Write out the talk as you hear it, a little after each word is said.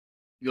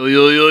Yo,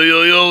 yo, yo,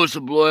 yo, yo, it's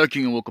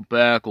DaBLackKing, and welcome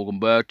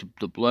back to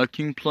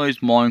DaBLackKing Plays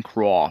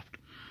Minecraft.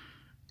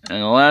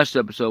 And the last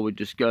episode we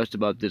discussed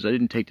about this, I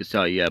didn't take this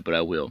out yet, but I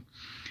will.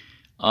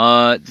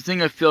 The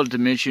thing I failed to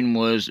mention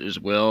was, as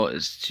well,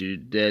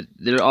 that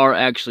there are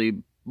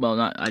actually, well,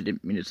 I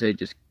didn't mean to say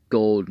just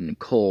gold and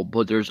coal,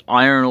 but there's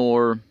iron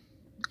ore.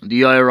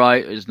 The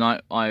diorite is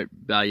not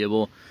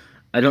valuable.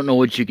 I don't know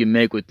what you can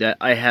make with that.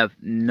 I have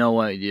no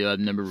idea. I've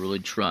never really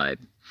tried.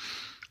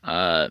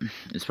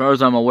 As far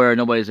as I'm aware,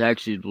 nobody's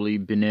actually really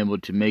been able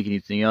to make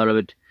anything out of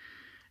it.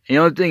 And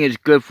the only thing it's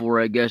good for,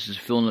 I guess, is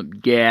filling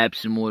up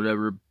gaps and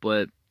whatever,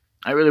 but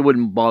I really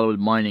wouldn't bother with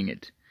mining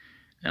it.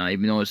 Now,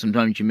 even though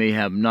sometimes you may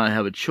not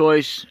have a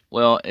choice,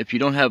 well, if you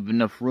don't have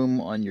enough room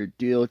on your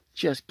deal,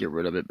 just get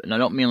rid of it. And I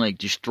don't mean, like,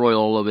 destroy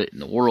all of it in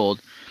the world.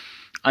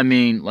 I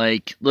mean,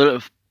 like,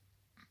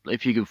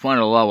 if you can find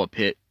a lava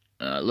pit,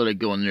 let it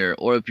go in there.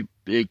 Or if you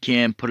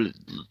can, throw it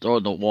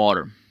in the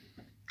water.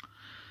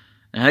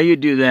 And how you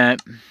do that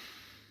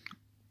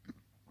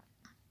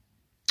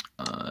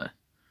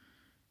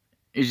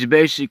is you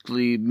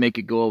basically make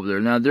it go over there.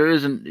 Now, there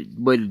isn't a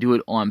way to do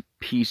it on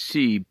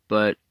PC,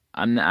 but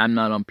I'm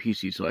not on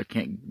PC, so I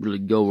can't really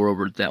go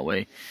over it that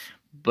way.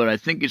 But I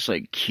think it's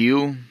like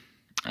Q.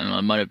 I don't know,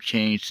 it might have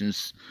changed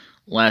since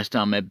last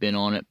time I've been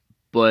on it.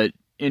 But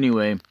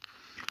anyway,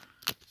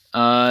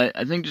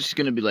 I think this is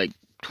going to be like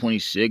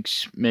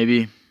 26,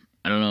 maybe.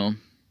 I don't know.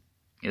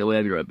 Either way,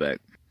 I'll be right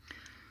back.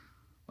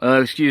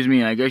 Excuse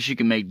me, I guess you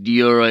can make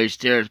diorite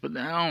stairs, but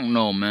I don't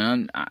know,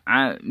 man.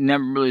 I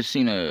never really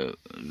seen a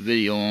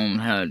video on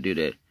how to do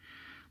that.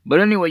 But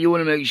anyway, you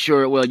want to make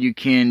sure, well, you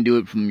can do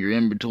it from your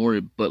inventory,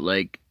 but,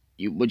 like,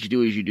 what you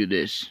do is you do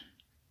this,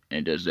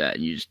 and it does that,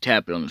 and you just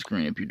tap it on the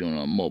screen if you're doing it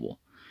on mobile.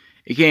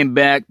 It came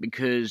back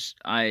because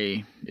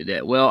I did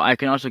that. Well, I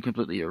can also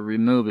completely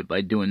remove it by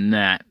doing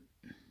that.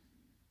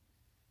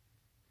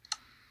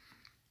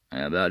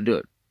 How about I do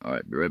it?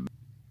 Alright, be right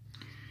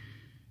back.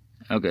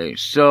 Okay,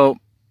 so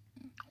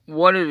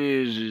what it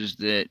is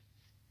that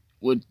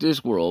with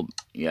this world,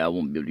 yeah, I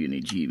won't be able to get any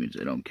achievements.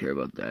 I don't care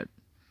about that,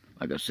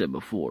 like I said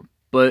before.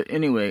 But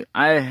anyway,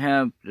 I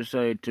have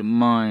decided to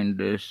mine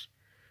this.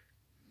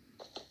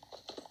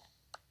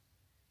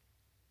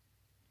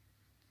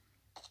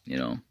 You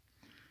know,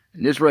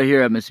 and this right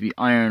here happens to be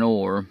iron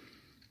ore.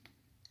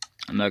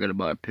 I'm not gonna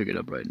bother pick it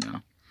up right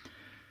now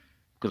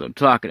because I'm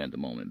talking at the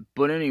moment.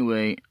 But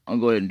anyway, I'll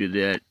go ahead and do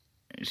that.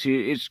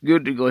 See, it's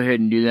good to go ahead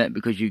and do that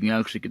because you can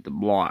actually get the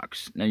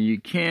blocks. Now, you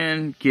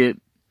can get,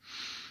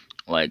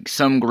 like,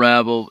 some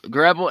gravel.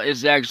 Gravel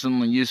is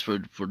actually used for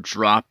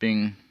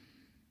dropping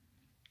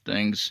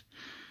things.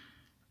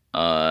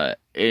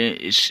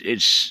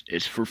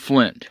 It's for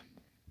flint.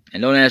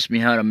 And don't ask me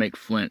how to make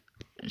flint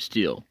and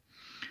steel.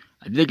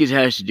 I think it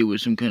has to do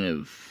with some kind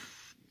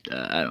of,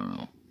 I don't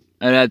know.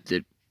 I'd have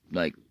to,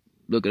 like,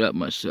 look it up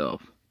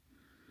myself.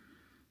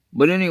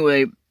 But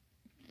anyway,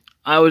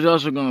 I was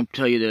also going to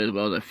tell you that,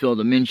 well, I failed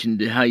to mention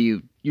that how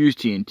you use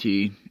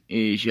TNT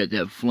is you have to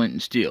have flint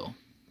and steel.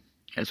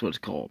 That's what it's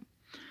called.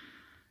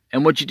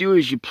 And what you do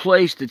is you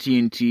place the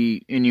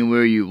TNT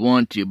anywhere you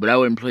want to, but I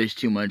wouldn't place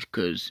too much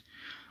because,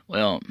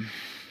 well,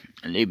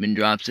 it even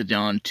drops it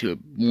down to a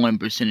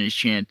 1%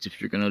 chance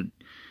if you're going to,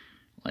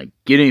 like,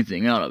 get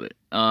anything out of it.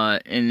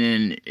 And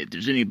then if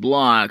there's any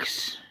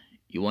blocks,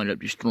 you wind up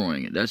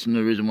destroying it. That's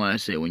another reason why I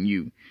say when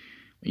you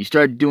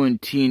start doing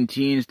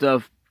TNT and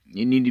stuff,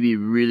 you need to be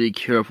really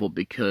careful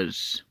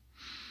because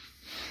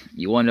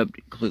you wind up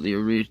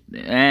completely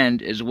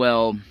and as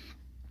well,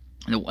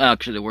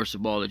 actually the worst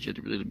of all that you have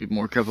to really be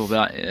more careful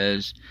about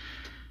is,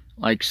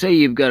 like, say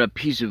you've got a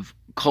piece of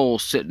coal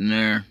sitting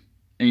there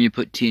and you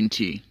put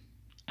TNT.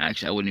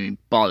 Actually, I wouldn't even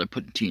bother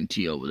putting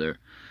TNT over there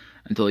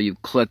until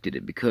you've collected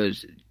it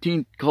because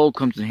coal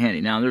comes in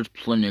handy. Now, there's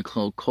plenty of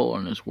coal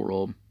in this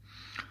world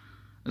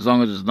as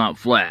long as it's not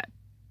flat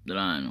that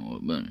I know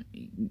of, but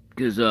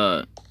because,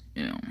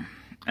 you know,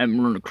 I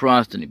haven't run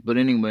across any, but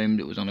anyway,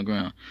 it was on the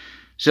ground.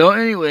 So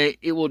anyway,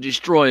 it will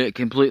destroy it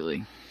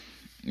completely.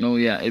 Oh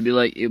yeah, it'd be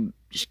like, it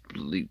just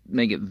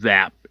make it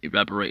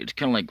evaporate. It's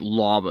kind of like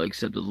lava,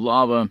 except the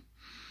lava,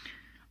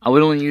 I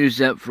would only use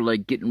that for,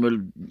 like, getting rid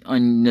of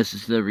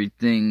unnecessary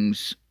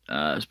things,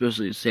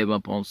 especially to save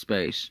up all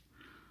space.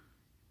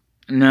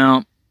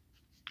 Now,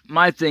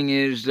 my thing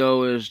is,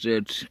 though, is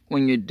that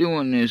when you're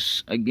doing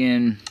this,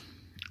 again,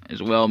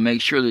 as well,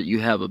 make sure that you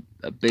have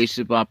a base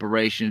of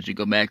operations to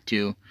go back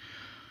to,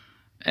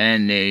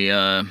 and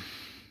a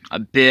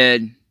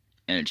bed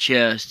and a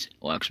chest,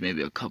 well, actually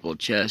maybe a couple of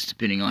chests,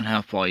 depending on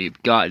how far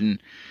you've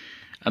gotten,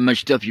 how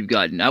much stuff you've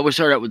gotten. I would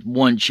start out with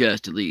one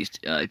chest at least.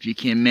 If you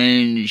can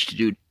manage to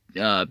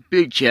do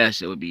big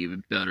chests, it would be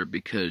even better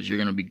because you're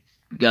going to be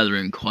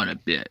gathering quite a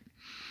bit.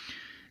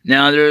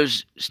 Now,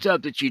 there's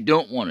stuff that you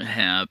don't want to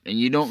have, and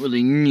you don't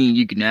really need.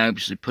 You can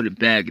obviously put it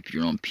back if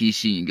you're on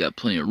PC and you got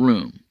plenty of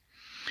room.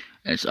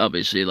 It's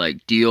obviously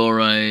like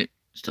diorite,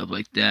 stuff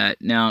like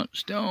that. Now,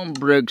 stone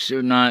bricks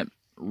are not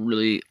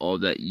really all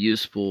that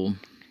useful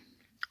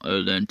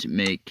other than to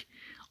make,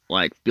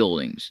 like,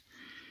 buildings.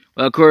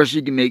 Well, of course,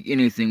 you can make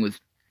anything with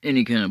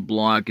any kind of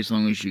block as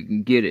long as you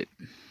can get it.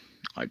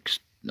 Like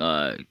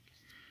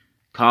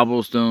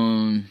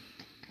cobblestone.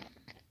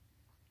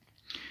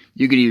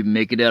 You could even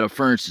make it out of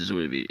furnaces.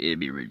 It'd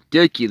be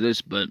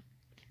ridiculous, but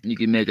you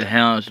can make a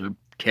house or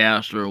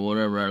castle or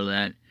whatever out of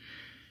that.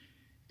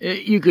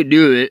 You could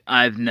do it.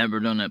 I've never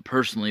done that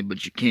personally,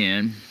 but you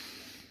can.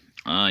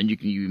 You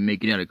can even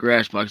make it out of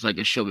grass blocks like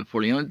I showed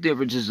before. The only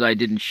difference is I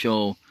didn't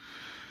show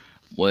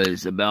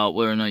was about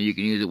whether or not you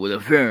can use it with a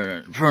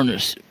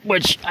furnace,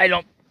 which I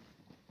don't.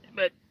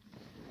 But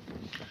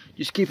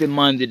just keep in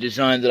mind the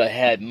design that I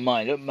had in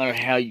mind. It doesn't matter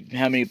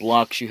how many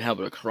blocks you have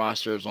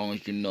across there, as long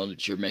as you know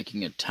that you're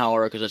making a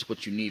tower, because that's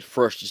what you need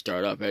first to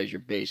start up as your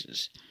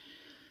basis.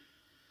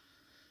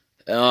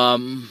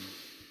 So,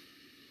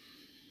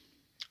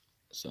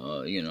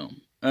 you know,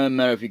 it doesn't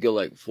matter if you go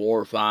like 4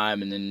 or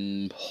 5 and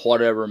then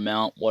whatever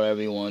amount,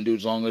 whatever you want to do,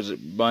 as long as it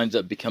winds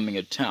up becoming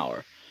a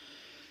tower.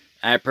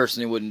 I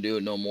personally wouldn't do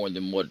it no more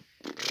than what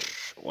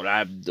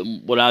I've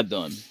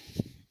done.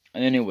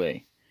 And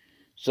anyway,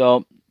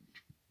 so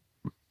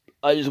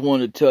I just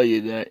wanted to tell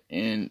you that,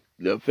 and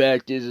the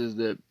fact is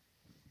that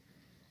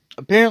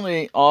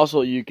apparently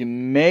also you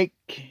can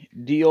make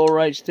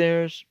diorite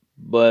stairs,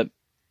 but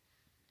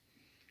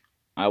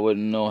I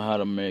wouldn't know how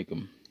to make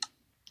them.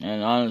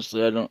 And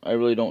honestly, I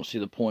really don't see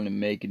the point in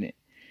making it.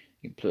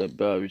 You can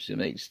obviously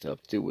make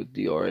stuff too with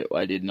diorite.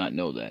 I did not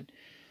know that.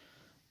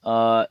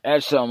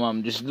 That's something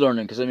I'm just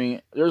learning, because I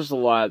mean, there's a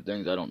lot of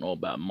things I don't know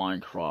about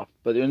Minecraft,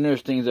 but then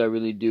there's things I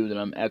really do that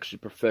I'm actually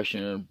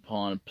proficient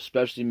upon,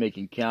 especially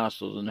making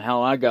castles. And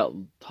how I got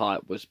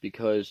taught was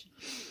because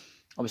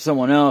of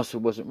someone else who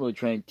wasn't really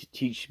trying to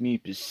teach me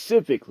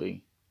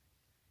specifically,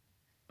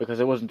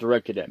 because it wasn't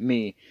directed at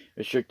me,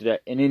 restricted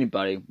at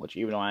anybody, which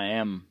even though I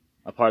am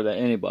a part of that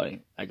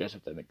anybody, I guess,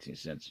 if that makes any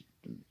sense.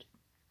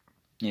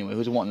 Anyway,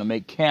 who's wanting to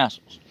make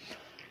castles?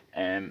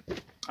 And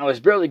I was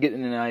barely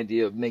getting an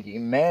idea of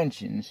making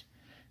mansions,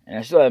 and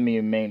I still haven't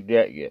even made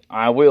that yet.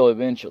 I will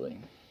eventually.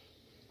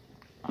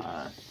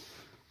 I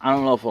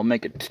don't know if I'll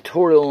make a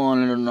tutorial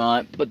on it or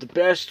not, but the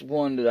best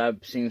one that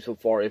I've seen so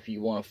far, if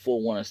you want a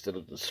full one instead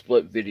of the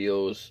split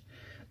videos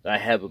that I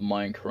have of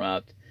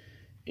Minecraft,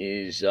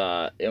 is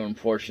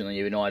unfortunately,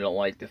 even though I don't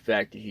like the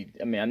fact that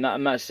I'm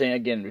not saying,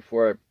 again,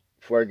 before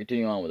I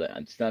continue on with that,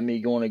 it's not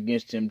me going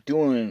against him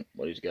doing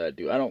what he's got to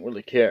do. I don't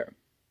really care.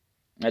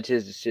 That's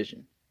his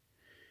decision.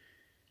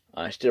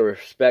 I still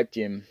respect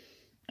him,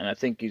 and I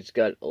think he's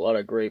got a lot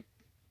of great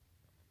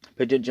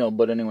potential.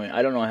 But anyway,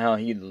 I don't know how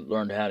he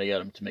learned how to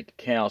get him to make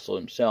a castle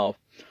himself.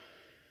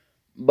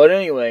 But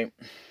anyway,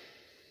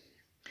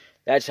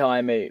 that's how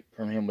I made it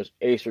from him, was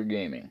Acer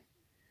Gaming.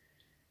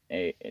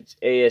 It's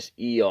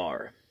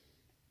ASER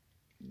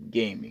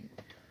Gaming.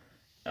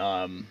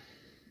 And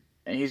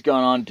he's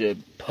gone on to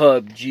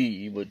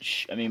PUBG,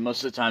 which, I mean,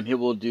 most of the time he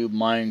will do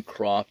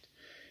Minecraft.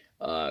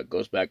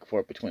 Goes back and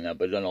forth between that,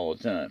 but not all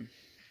the time.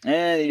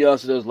 And he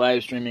also does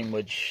live streaming,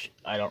 which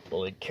I don't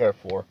really care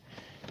for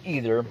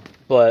either.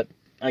 But,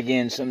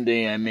 again,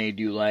 someday I may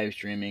do live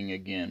streaming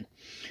again.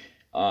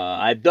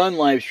 I've done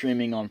live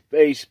streaming on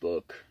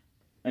Facebook,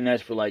 and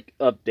that's for, like,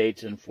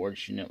 updates,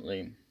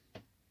 unfortunately.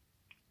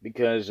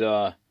 Because,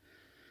 well,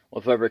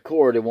 if I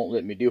record, it won't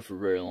let me do it for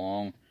very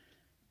long.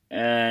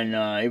 And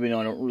even though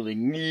I don't really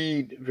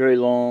need very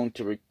long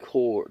to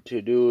record,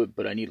 to do it,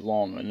 but I need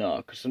long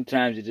enough. Because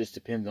sometimes it just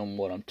depends on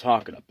what I'm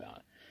talking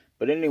about.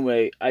 But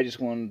anyway, I just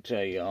wanted to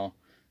tell y'all,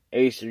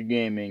 Acer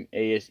Gaming,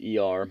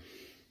 ASER,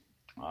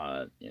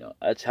 you know,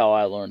 that's how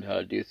I learned how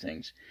to do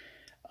things.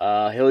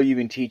 He'll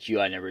even teach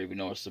you, I never even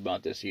noticed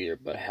about this either,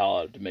 but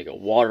how to make a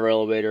water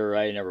elevator.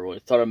 I never really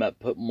thought about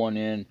putting one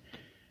in.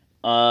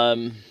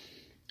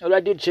 But I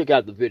did check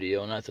out the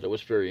video, and I thought it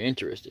was very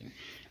interesting.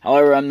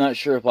 However, I'm not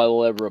sure if I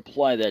will ever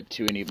apply that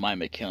to any of my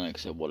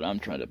mechanics of what I'm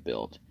trying to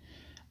build.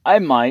 I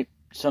might,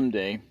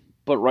 someday,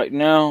 but right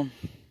now,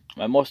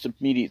 my most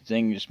immediate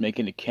thing is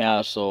making a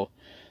castle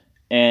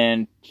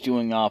and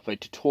doing off a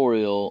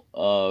tutorial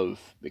of,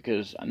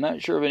 because I'm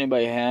not sure if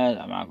anybody has,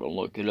 I'm not going to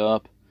look it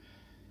up.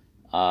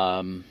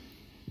 But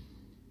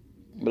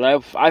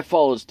I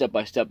followed step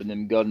by step and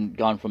then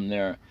gone from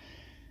there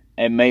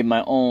and made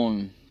my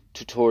own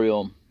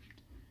tutorial.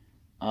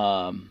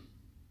 And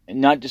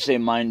not to say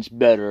mine's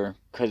better,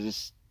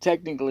 because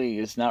technically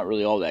it's not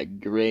really all that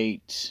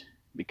great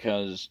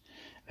because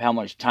of how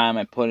much time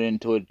I put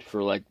into it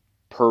for, like,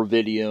 per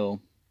video.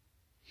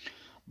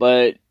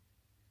 But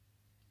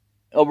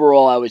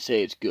overall, I would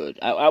say it's good.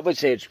 I would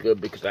say it's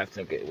good because I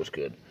think it was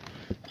good.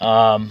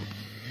 But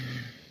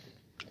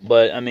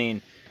I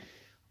mean,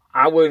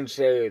 I wouldn't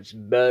say it's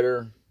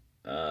better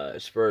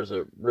as far as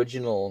the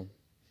original,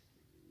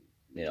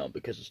 you know,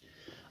 because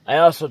I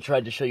also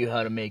tried to show you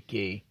how to make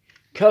a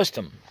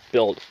custom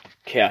built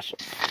castle.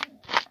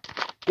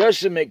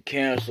 Custom make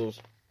castles.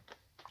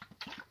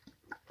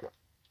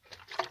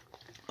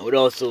 I would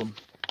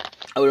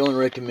only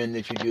recommend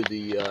that you do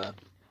the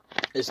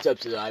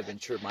steps that I've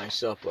ensured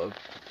myself of.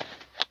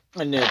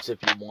 And that's if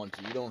you want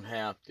to. You don't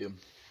have to. And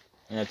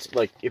that's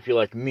like, if you're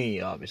like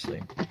me,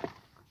 obviously.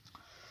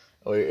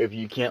 Or if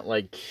you can't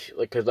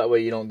because that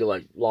way you don't get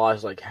like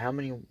lost. Like, how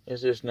many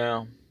is this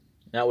now?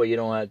 That way you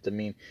don't have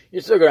to.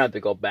 You're still gonna have to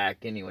go back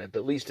anyway. But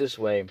at least this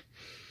way,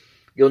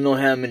 you'll know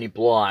how many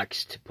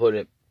blocks to put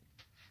it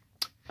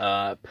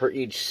per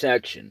each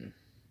section.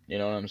 You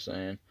know what I'm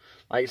saying?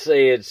 Like,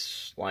 say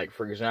it's like,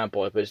 for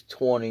example, if it's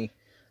 20,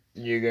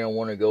 you're gonna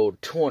want to go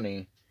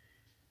 20.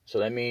 So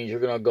that means you're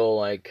gonna go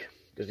like,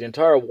 because the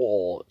entire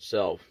wall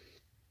itself,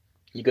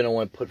 you're gonna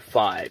want to put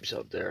 5s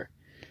up there,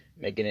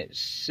 making it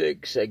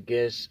 6, I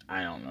guess.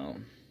 I don't know.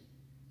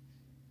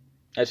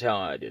 That's how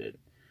I did it.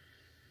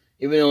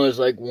 Even though there's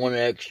like 1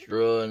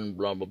 extra and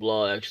blah blah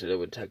blah, actually that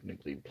would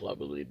technically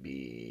probably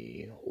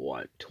be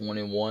what,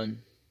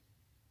 21?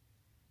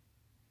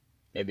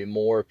 Maybe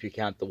more if you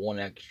count the 1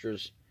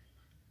 extras.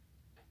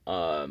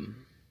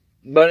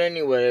 But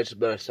anyway, that's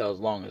about as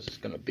long as it's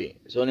gonna be.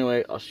 So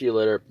anyway, I'll see you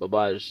later. Bye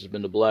bye. This has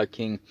been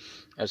DaBLackKing.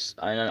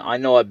 I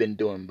know I've been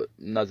doing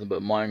nothing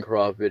but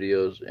Minecraft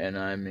videos, and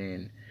I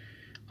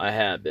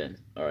have been.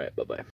 All right, bye bye.